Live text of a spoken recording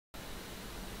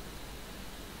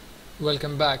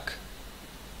Welcome back.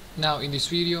 Now in this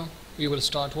video we will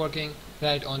start working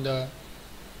right on the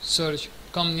search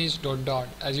companies dot.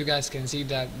 As you guys can see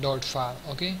that dot file.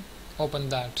 Okay, open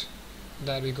that.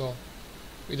 There we go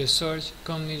with the search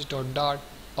companies dot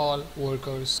all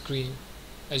workers screen,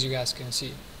 as you guys can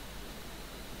see.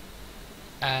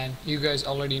 And you guys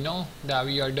already know that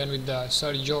we are done with the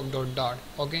search job dot.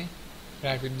 Okay,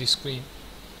 right with this screen.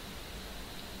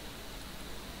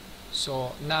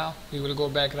 So now we will go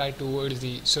back right towards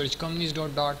the search companies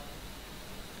dot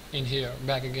in here,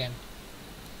 back again.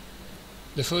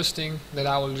 The first thing that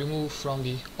I will remove from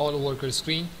the all workers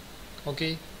screen,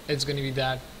 okay, it's going to be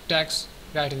that text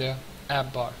right in the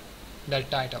app bar, that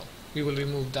title. We will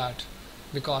remove that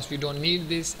because we don't need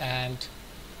this, and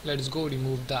let's go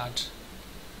remove that.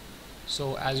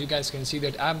 So as you guys can see,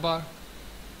 that app bar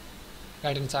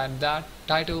right inside that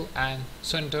title and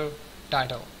center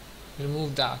title,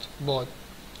 remove that both,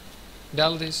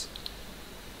 delete this.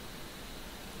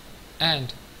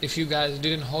 And if you guys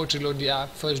didn't hot reload the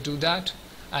app, first do that.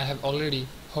 I have already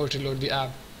hot reload the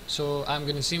app, so I'm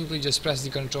going to simply just press the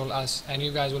Ctrl S, and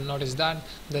you guys will notice that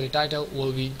the title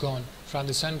will be gone from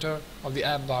the center of the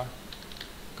app bar.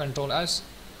 Ctrl S,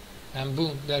 and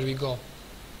boom, there we go.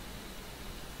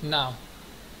 Now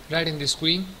right in the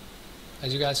screen,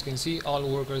 as you guys can see, all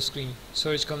workers screen,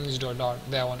 search companies dot,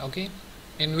 that one, okay,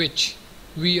 in which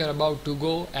we are about to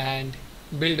go and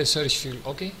build a search field,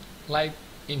 okay, like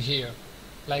in here,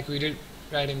 like we did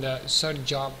right in the search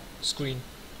job screen,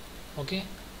 okay,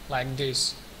 like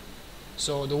this.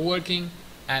 So the working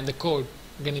and the code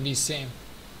gonna be same,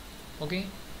 okay.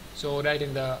 So right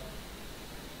in the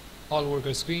all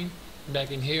workers screen,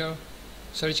 back in here,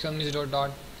 search companies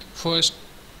dot, first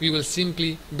we will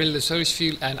simply build the search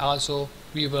field, and also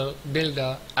we will build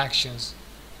the actions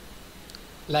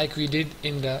like we did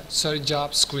in the search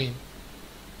job screen.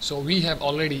 So we have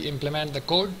already implemented the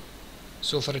code,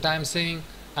 so for the time saying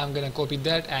I'm gonna copy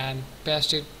that and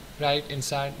paste it right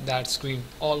inside that screen,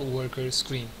 all workers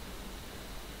screen.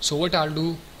 So what I'll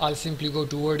do, I'll simply go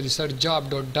toward the search job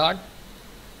dot,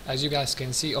 as you guys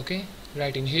can see, okay,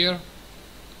 right in here.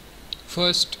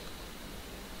 First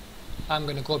I'm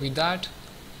gonna copy that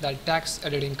text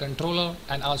editing controller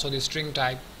and also the string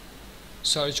type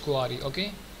search query,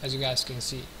 okay, as you guys can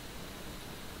see.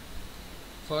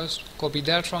 First copy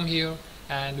that from here,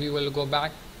 and we will go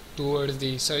back towards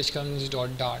the search companies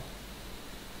dot.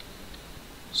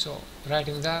 So right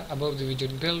in there, above the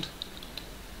widget build,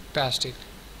 paste it,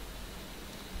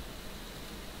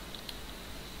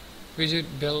 widget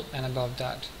build, and above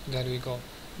that, there we go.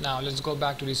 Now let's go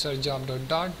back to the search job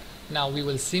dot. Now we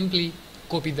will simply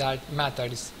copy that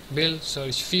methods, build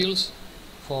search fields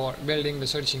for building the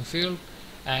searching field,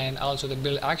 and also the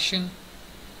build action,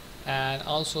 and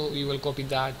also we will copy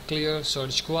that clear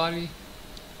search query,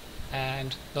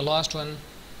 and the last one,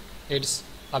 it's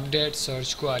update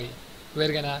search query.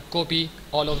 We're gonna copy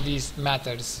all of these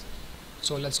methods,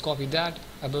 so let's copy that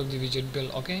above the widget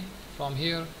build, okay, from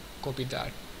here copy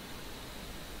that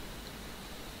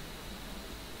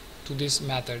to this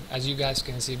method, as you guys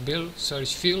can see, build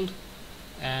search field,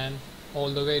 and all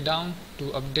the way down to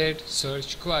update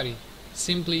search query.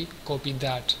 Simply copy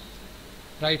that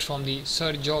right from the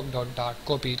search job dot,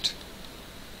 copy it.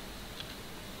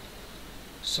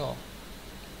 So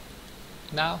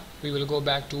now we will go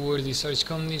back towards the search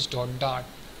companies dot,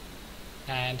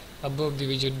 and above the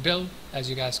widget build, as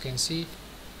you guys can see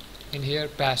in here,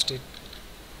 paste it,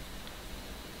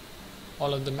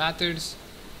 all of the methods,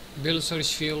 build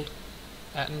search field,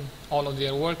 and all of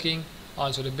their working,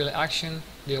 also the build action,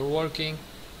 they are working,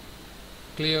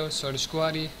 clear search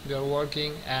query, they are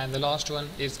working, and the last one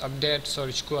is update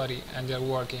search query, and they are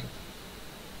working.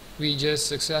 We just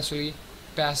successfully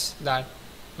passed that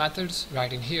methods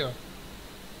right in here,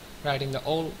 right in the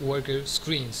all worker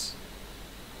screens.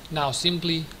 Now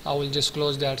simply I will just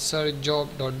close that search job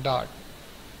dot.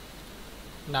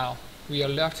 Now we are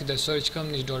left with the search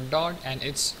companies dot and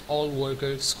its all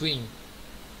worker screen.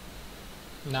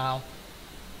 Now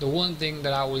the one thing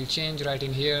that I will change right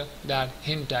in here, that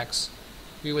hint text,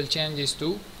 we will change this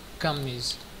to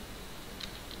companies.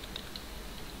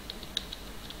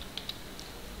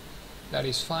 That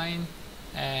is fine,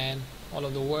 and all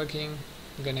of the working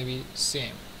gonna be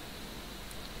same.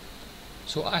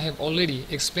 So I have already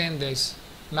explained this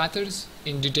methods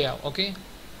in detail, okay,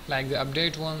 like the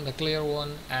update one, the clear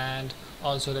one, and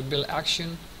also the build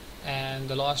action, and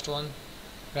the last one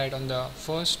right on the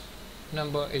first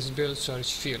number is build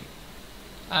search field.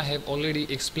 I have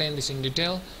already explained this in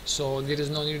detail, so there is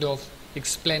no need of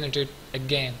explaining it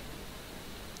again.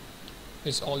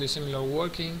 It's all the similar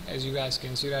working, as you guys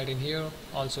can see right in here,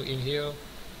 also in here,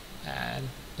 and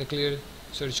the clear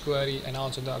search query and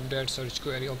also the update search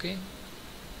query. Okay,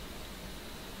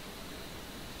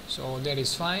 so that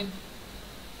is fine.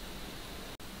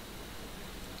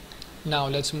 Now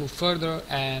let's move further,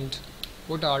 and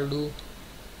what I'll do,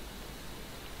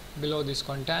 below this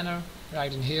container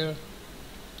right in here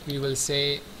we will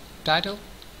say title,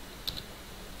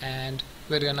 and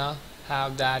we're gonna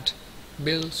have that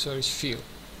build search field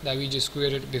that we just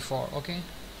created before. Okay,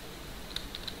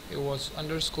 it was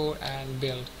underscore and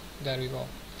build. There we go,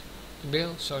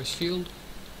 build search field,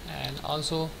 and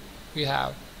also we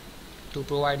have to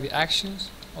provide the actions.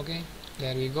 Okay,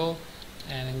 there we go,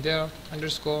 and in there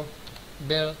underscore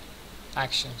build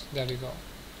actions. There we go,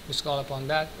 just call upon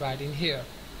that right in here.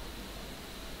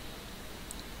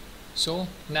 So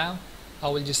now I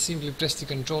will just simply press the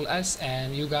Ctrl S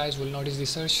and you guys will notice the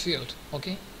search field.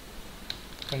 Okay,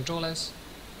 Ctrl S,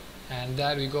 and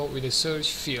there we go with the search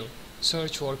field,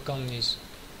 search for companies.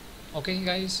 Okay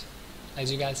guys, as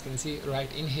you guys can see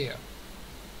right in here.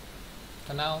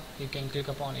 For now you can click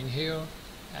upon in here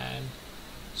and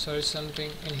search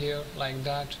something in here like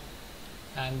that,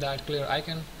 and that clear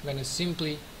icon gonna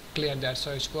simply clear that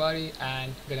search query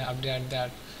and gonna update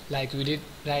that like we did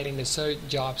right in the search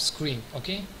job screen.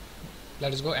 Okay,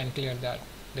 let us go and clear that.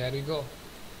 There we go,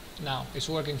 now it's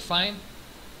working fine.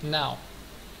 Now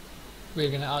we're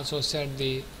gonna also set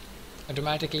the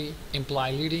automatically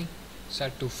imply leading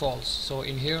set to false. So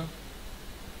in here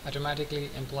automatically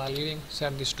imply leading,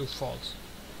 set this to false.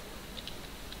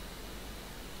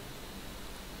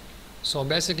 So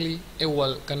basically it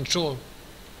will control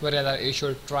whether it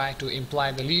should try to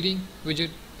imply the leading widget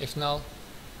if null,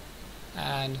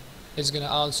 and it's gonna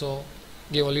also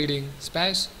give a leading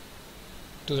space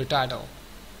to the title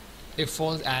if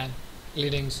false, and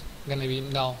leading's gonna be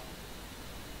null.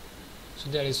 So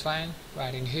that is fine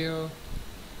right in here,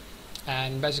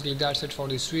 and basically that's it for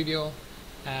this video.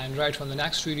 And right from the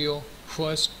next video,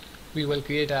 first we will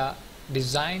create a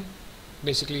design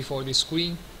basically for the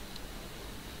screen,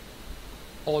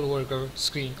 all worker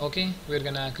screen. Okay, we're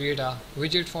gonna create a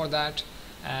widget for that,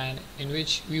 and in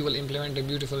which we will implement a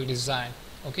beautiful design.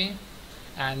 Okay,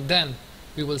 and then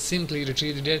we will simply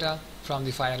retrieve the data from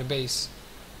the Firebase,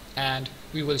 and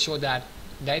we will show that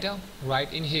data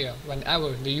right in here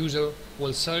whenever the user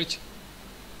will search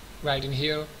right in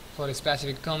here for a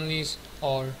specific companies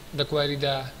or the query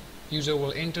the user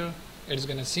will enter. It is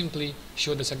gonna simply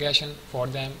show the suggestion for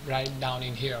them right down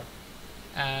in here,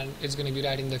 and it's gonna be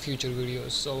right in the future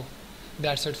videos. So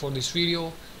that's it for this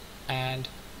video, and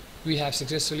we have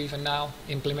successfully for now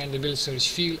implemented the build search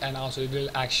field and also the build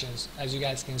actions. As you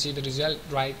guys can see the result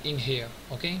right in here.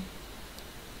 Okay,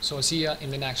 so see ya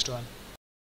in the next one.